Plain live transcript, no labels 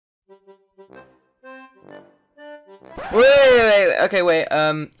Wait. Okay, wait.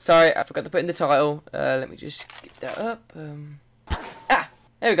 Sorry, I forgot to put in the title. Let me just get that up. There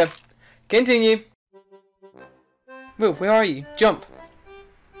we go. Continue. Will, where are you? Jump.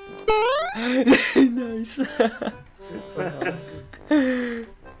 Nice.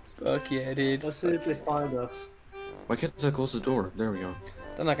 Fuck yeah, dude. Let's see if they find us. Why can't I close the door? There we go.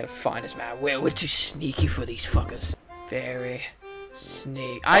 They're not gonna find us, man. We're too sneaky for these fuckers. Very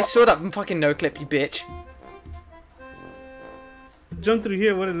sneaky. I saw that fucking no clip, you bitch. Jump through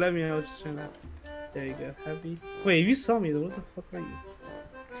here, wouldn't let me. I was just trying to. There you go. Happy. Wait, if you saw me, then what the fuck are you?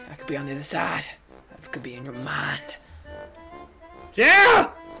 I could be on the other side. I could be in your mind. Yeah!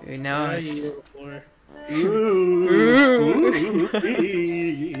 Who knows? What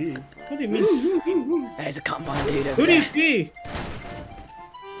do you mean? There's a compound dude over Who do you there. see?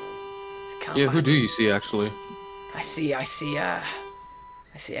 Yeah, who do you see actually? I see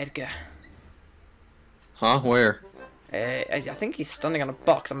Edgar. Huh? Where? I think he's standing on a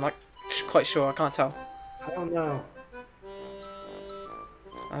box. I'm not quite sure. I can't tell. I don't know.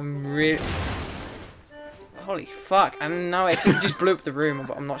 I'm really. Holy fuck! And now I think he just blew up the room,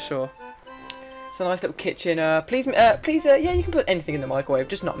 but I'm not sure. It's a nice little kitchen. Please, yeah, you can put anything in the microwave,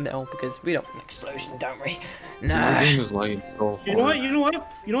 just not metal, because we don't want an explosion, don't we? Nah. My game is lagging so hard. You know what, Joe?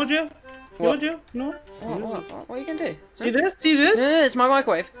 You know what, Joe? What? You know what? What are you gonna do? See this? See this? No, it's my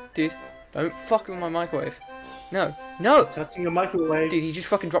microwave, dude. Don't fuck with my microwave. No. Touching a microwave. Dude, he just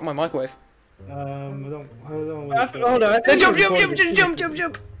fucking dropped my microwave. I don't. Hold on. No, jump!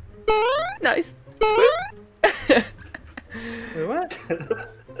 Nice. Wait, what?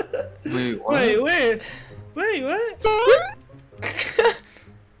 Wait, what? Wait, what?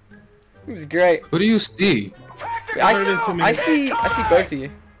 This is great. Who do you see? I see both of you.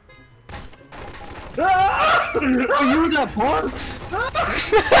 Oh, you in that box?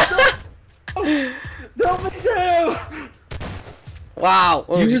 Don't be too! Wow.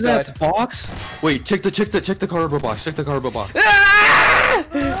 Oh, You he's in that died. box? Wait, check the cardboard box. Check the cardboard box. Ah!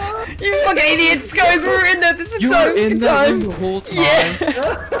 You fucking idiots, guys! We're in there this You entire were in that room time. the whole time.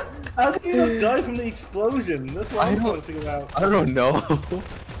 Yeah. How did you not die from the explosion? That's what I'm trying to figure out. I don't know. Get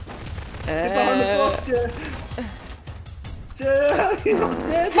behind the box, Jeff. Jeff, you're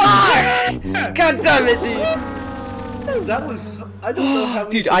dead. Fuck! God damn it, dude. That was. I don't know how.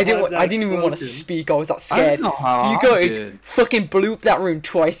 Dude, I didn't even want to speak. I was that I scared. don't know how You I guys did. fucking blew up that room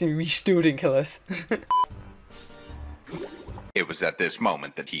twice and we still didn't kill us. It was at this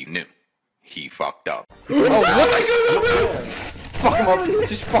moment that he knew. He fucked up. Oh, what? Fuck him up.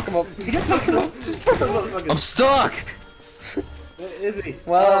 Just fuck him up. Fuck him up. Just fuck him up. I'm stuck. Where is he?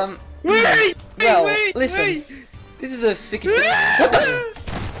 Well, Wait! listen. Wait. This is a sticky situation. What the?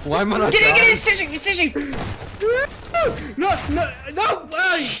 Why am I not? Get in, his tissue! No! Hey!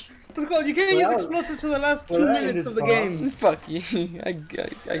 What's it called? You can't use explosive to the last 2 minutes of the game. Fuck you. I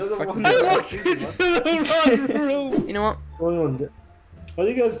fucking. I walked into the wrong room. You know what? What are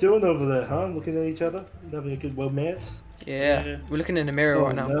you guys doing over there, huh? Looking at each other? Having a good romance? Yeah, we're looking in the mirror Oh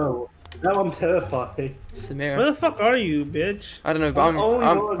right now. no. Now I'm terrified. It's the Where mirror. the fuck are you, bitch? I don't know, but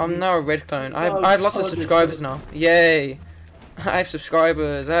I'm now a red clone. I have lots of 100. subscribers now. Yay! I have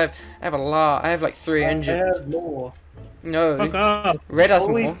subscribers. I have a lot. I have like 3 I engines. have more. No, Fuck off. Red has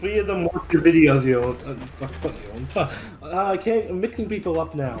Only more. 3 of them watch your videos, yo. I can't. I'm mixing people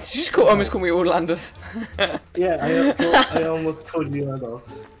up now. Did you just almost call me Ulandos? Yeah, I almost called you Ulandos.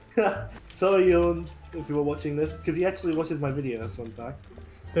 Sorry, Yon, if you were watching this, because he actually watches my videos, in fact.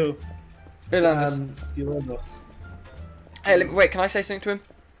 Who? Ulandos. Ulandos. Hey, wait, can I say something to him?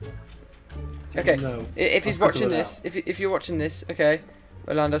 Okay. No. If he's I'll watching figure it this, if you're watching this, okay,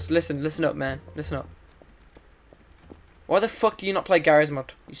 Ulandos, listen up, man, listen up. Why the fuck do you not play Gary's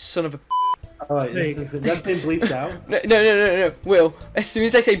mod, you son of a? Alright, that's been bleeped out. No, Will. As soon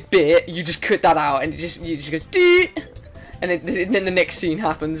as I say bit, you just cut that out, and you just goes Deet! And then the next scene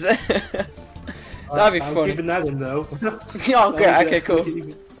happens. That'd be I'm funny. keeping that in though. Oh, great. Okay, cool.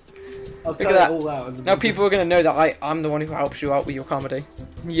 I'll Look at cut that. it all out. Now people are gonna know that I'm the one who helps you out with your comedy.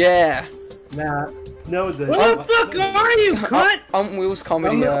 Yeah. Nah. No, dude. Where the fuck are you, cunt? I'm Will's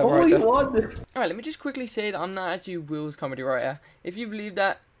comedy I'm the only writer. one. Alright, let me just quickly say that I'm not actually Will's comedy writer. If you believe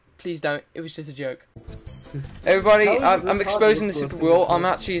that, please don't. It was just a joke. Everybody, How is this I'm exposing the hard super to Will. explain? I'm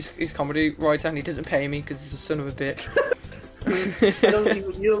actually his comedy writer and he doesn't pay me because he's a son of a bitch. You don't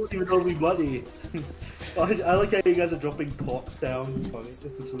even owe me money. I like how you guys are dropping pops down. It's funny.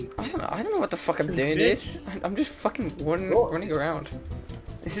 This is really I don't know what the fuck I'm doing, dude. I'm just fucking running around.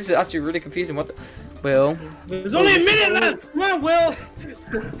 This is actually really confusing. What the... Will? There's only a minute left! Come on, Will!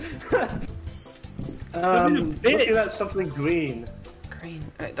 looking at something green. Green.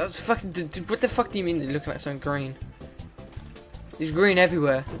 That's fucking. What the fuck do you mean you're looking at something green? There's green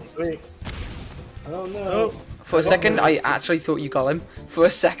everywhere. Wait. I don't know. Oh. For a second, I actually thought you got him. For a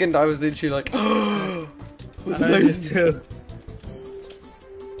second, I was literally like, oh. I did too.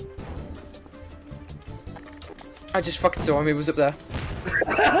 I just fucking saw him. He was up there.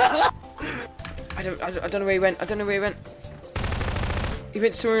 I don't know where he went. I don't know where he went. He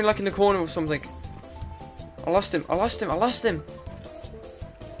went somewhere like in the corner or something. I lost him. I lost him. I lost him.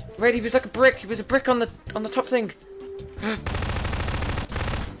 Red, he was like a brick. He was a brick on the top thing.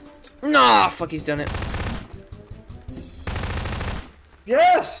 Nah, fuck, he's done it.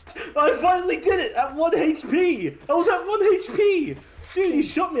 Yes! I finally did it at 1 HP! I was at 1 HP! Dude, you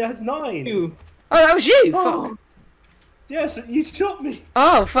shot me at 9! You. Oh, that was you! Oh. Fuck. Yes, you shot me!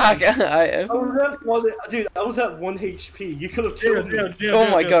 Oh, fuck. I was at 1, dude, I was at 1 HP. You could have killed me. Oh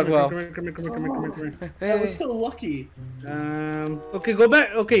my god, wow. Come here. I was so lucky. Okay, go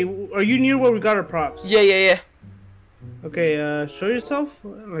back. Okay, are you near where we got our props? Yeah. Okay, show yourself,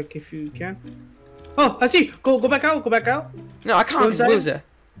 like if you can. Oh, I see. Go back out. Go back out. No, I can't. Because Will's there.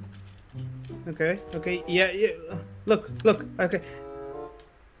 Okay. Yeah. Look. Okay.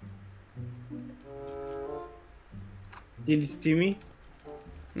 Did you see me?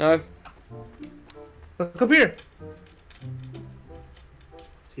 No. Look up here.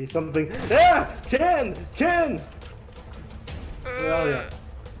 See something. Ah! Ken! Oh yeah.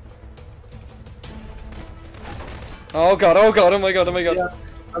 Oh god, oh my god. Yeah.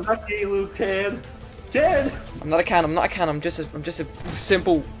 I'm not gay, Luke. Ken! I'm not a can, I'm just a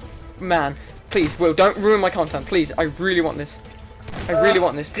simple man. Please, Will, don't ruin my content, please. I really want this.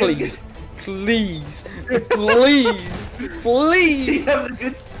 Please. Please.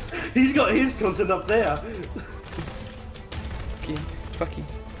 He's got his content up there. Fuck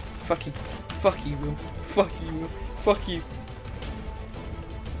you, Will. Fuck you.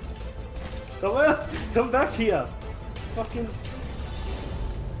 Come back here. Fucking.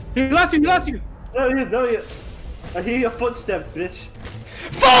 He lost you. No, he is. I hear your footsteps, bitch.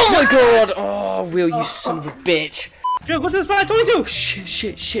 Oh my god! Oh, Will, you son of a bitch. Joe, go to the spot I told you to.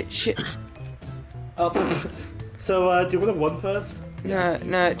 Shit. So, do you want to one first?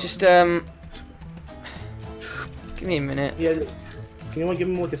 No, just, give me a minute. Yeah. Can you want to give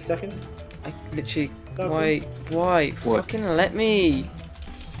him like a second? I literally, Okay. why? What? Fucking let me.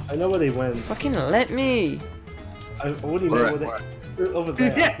 I know where they went. Fucking let me. I already know where they over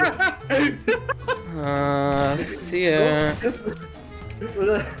there. See ya.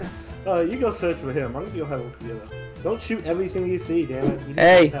 You go search for him. I'm gonna go help together. Don't shoot everything you see, damn it. You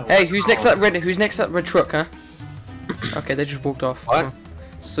need help. Hey, who's next to that red truck, huh? Okay, they just walked off. What? Oh.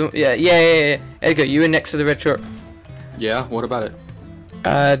 So yeah. There you go. You were next to the red truck. Yeah, what about it?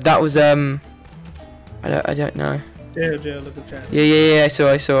 That was I don't know. Joe, look at chat. Yeah.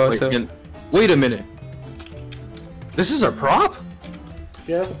 I saw. Wait a minute. This is a prop?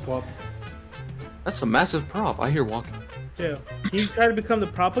 Yeah, that's a prop. That's a massive prop. I hear walking. Joe, you try to become the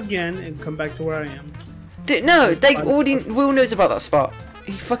prop again and come back to where I am. No, they already. Will knows about that spot.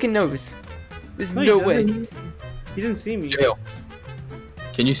 He fucking knows. There's no he way. doesn't. He didn't see me. Jail.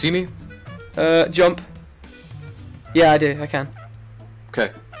 Can you see me? Jump. Yeah, I do. I can.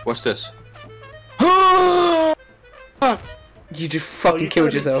 Okay, what's this? You just fucking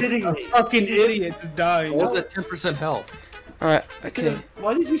killed yourself. Fucking idiot, just dying. I was at 10% health. Alright, okay.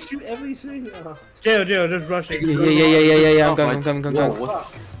 Why did you shoot everything? Joe, just rushing. Yeah. I'm going. Whoa,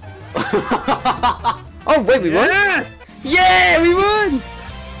 Oh wait, we won! Yes! Yeah, we won!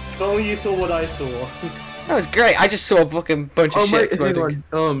 If only you saw what I saw. That was great. I just saw a fucking bunch of shit exploding.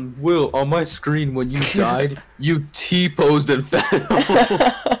 Will, on my screen when you died, you T-posed and fell.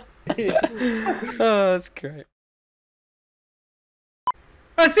 Oh, that's great.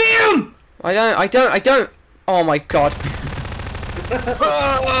 I see him! I don't. Oh my god.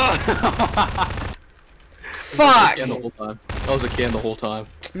 Fuck! That was a can the whole time.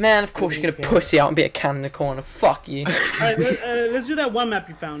 Man, of course you're gonna pussy out and be a can in the corner. Fuck you. Alright, let's do that one map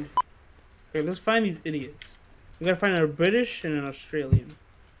you found. Okay, let's find these idiots. We gotta find a British and an Australian.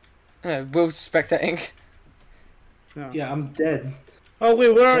 Will's spectating. No. Yeah, I'm dead. Oh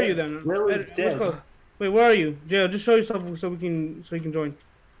wait, where are you then? Will is Let's dead. go. Wait, where are you? Joe, just show yourself so you can join.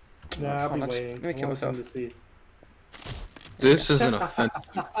 Nah, I'll be Let waiting. me kill I want myself. him to see. This is an offensive.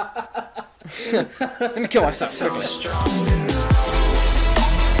 Let me kill myself quickly.